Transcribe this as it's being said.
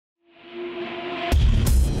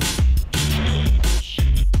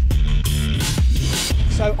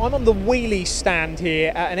I'm on the WELE stand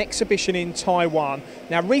here at an exhibition in Taiwan.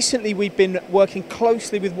 Now recently we've been working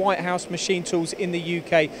closely with Whitehouse Machine Tools in the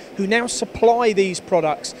UK, who now supply these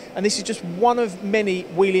products, and this is just one of many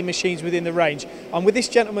WELE machines within the range. I'm with this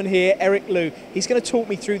gentleman here, Eric Liu. He's going to talk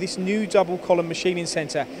me through this new double column machining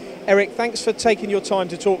centre. Eric, thanks for taking your time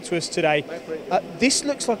to talk to us today. This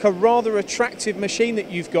looks like a rather attractive machine that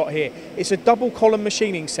you've got here. It's a double column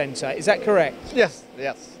machining centre, is that correct? Yes,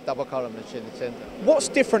 double column machining centre. What's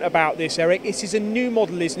different about this, Eric? This is a new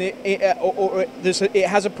model, isn't it? It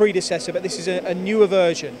has a predecessor, but this is a newer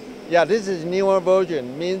version. Yeah, this is newer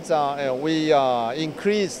version. Means we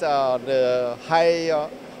increase the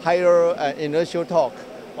higher inertial torque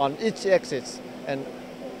on each axis, and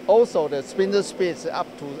also the spindle speed is up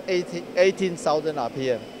to 18,000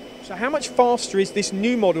 RPM. So how much faster is this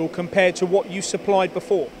new model compared to what you supplied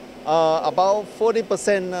before? About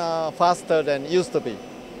 40% faster than it used to be.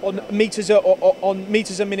 On meters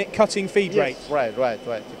a minute cutting feed rate? Right.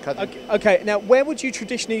 Okay, now where would you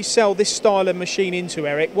traditionally sell this style of machine into,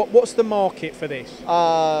 Eric? What's the market for this?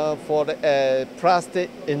 For the plastic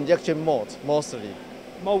injection mold, mostly.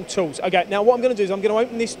 Mold tools. Okay, now what I'm going to do is I'm going to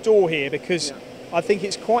open this door here because I think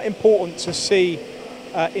it's quite important to see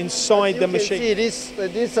inside the machine. See, this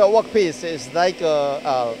workpiece is like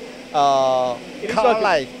a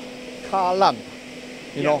car lamp,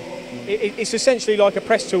 you know. It's essentially like a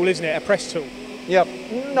press tool, isn't it? A press tool. Yeah.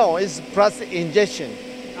 No, it's plastic injection.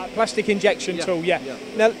 Plastic injection tool, yeah.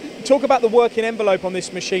 Now, talk about the working envelope on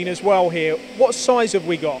this machine as well here. What size have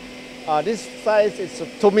we got? This size is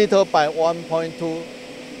 2 meters by 1.2.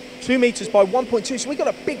 2 meters by 1.2, so we got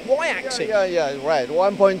a big y-axis. Yeah, right.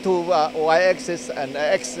 1.2 y-axis and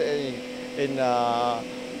x in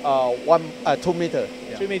 2 meters.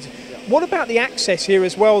 Yeah. 2 meters. Yeah. What about the access here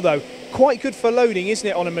as well, though? Quite good for loading, isn't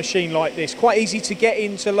it, on a machine like this? Quite easy to get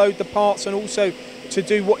in to load the parts and also to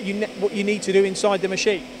do what you need to do inside the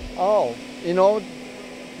machine. Oh, you know,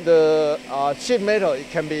 the sheet metal, it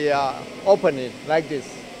can be opened like this,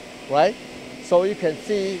 right? So you can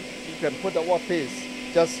see, you can put the workpiece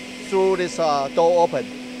just through this door open,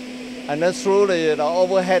 and then through the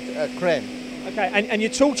overhead crane. Okay, and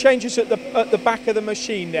your tool changes at the back of the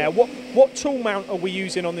machine there. What tool mount are we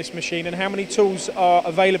using on this machine, and how many tools are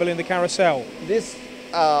available in the carousel? This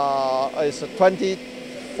is a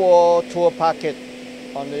 24 tool packet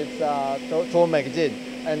on this tool magazine,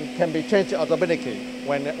 and can be changed automatically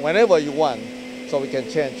whenever you want. So we can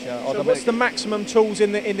change automatically. So what's the maximum tools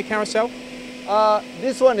in the carousel?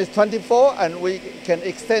 This one is 24, and we can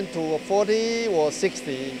extend to 40 or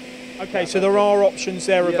 60. Okay, so there are options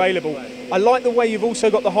there available. Right. I like the way you've also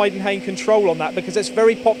got the Heidenhain control on that, because it's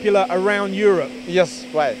very popular around Europe. Yes,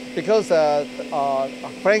 right. Because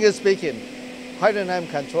frankly speaking, Heidenhain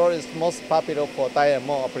control is most popular for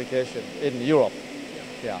diamond application in Europe.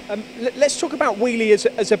 Yeah. Let's talk about WELE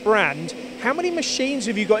as a brand. How many machines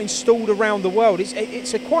have you got installed around the world?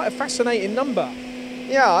 It's quite a fascinating number.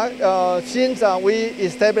 Yeah, since we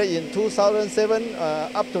established in 2007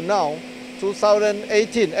 up to now,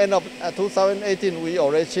 2018, end of 2018, we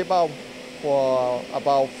already ship out for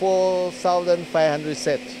about 4,500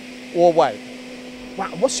 sets worldwide. Wow,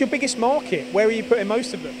 what's your biggest market? Where are you putting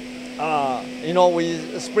most of them? You know,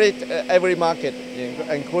 we split every market,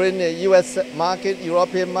 including the US market,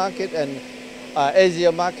 European market, and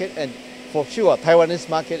Asia market, and for sure, Taiwanese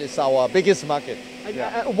market is our biggest market.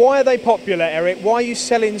 Yeah. Why are they popular, Eric? Why are you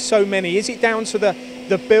selling so many? Is it down to the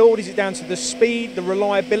build? Is it down to the speed, the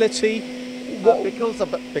reliability? Because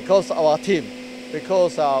of our team,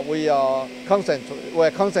 because we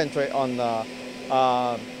concentrate on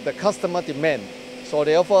the customer demand. So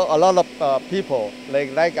therefore, a lot of people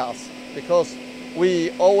like us, because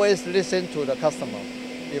we always listen to the customer.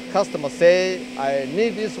 If customer say, I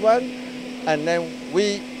need this one, and then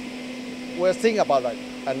we will think about it.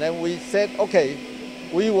 And then we said, okay,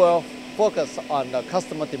 we will focus on the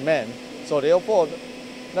customer demand. So therefore,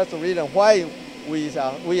 that's the reason why we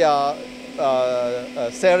are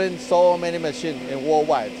selling so many machines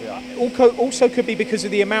worldwide. Yeah. Also could be because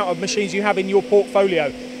of the amount of machines you have in your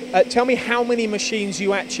portfolio. Tell me how many machines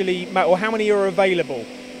you actually make, or how many are available.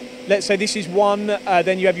 Let's say this is one,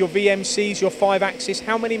 then you have your VMCs, your 5-axis.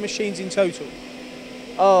 How many machines in total?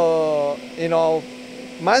 You know,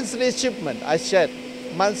 monthly shipment, I said,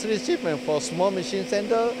 monthly shipment for small machine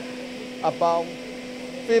center, about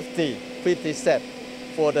 50 sets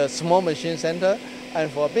for the small machine center,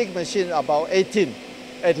 and for big machine, about 18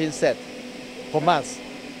 sets per month.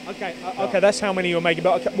 Okay, that's how many you're making.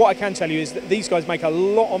 But what I can tell you is that these guys make a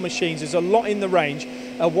lot of machines. There's a lot in the range.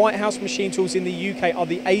 Whitehouse Machine Tools in the UK are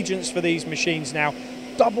the agents for these machines now.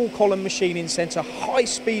 double column machining centre, high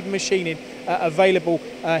speed machining available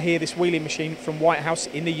here, this wheeling machine from Whitehouse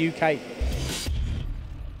in the UK.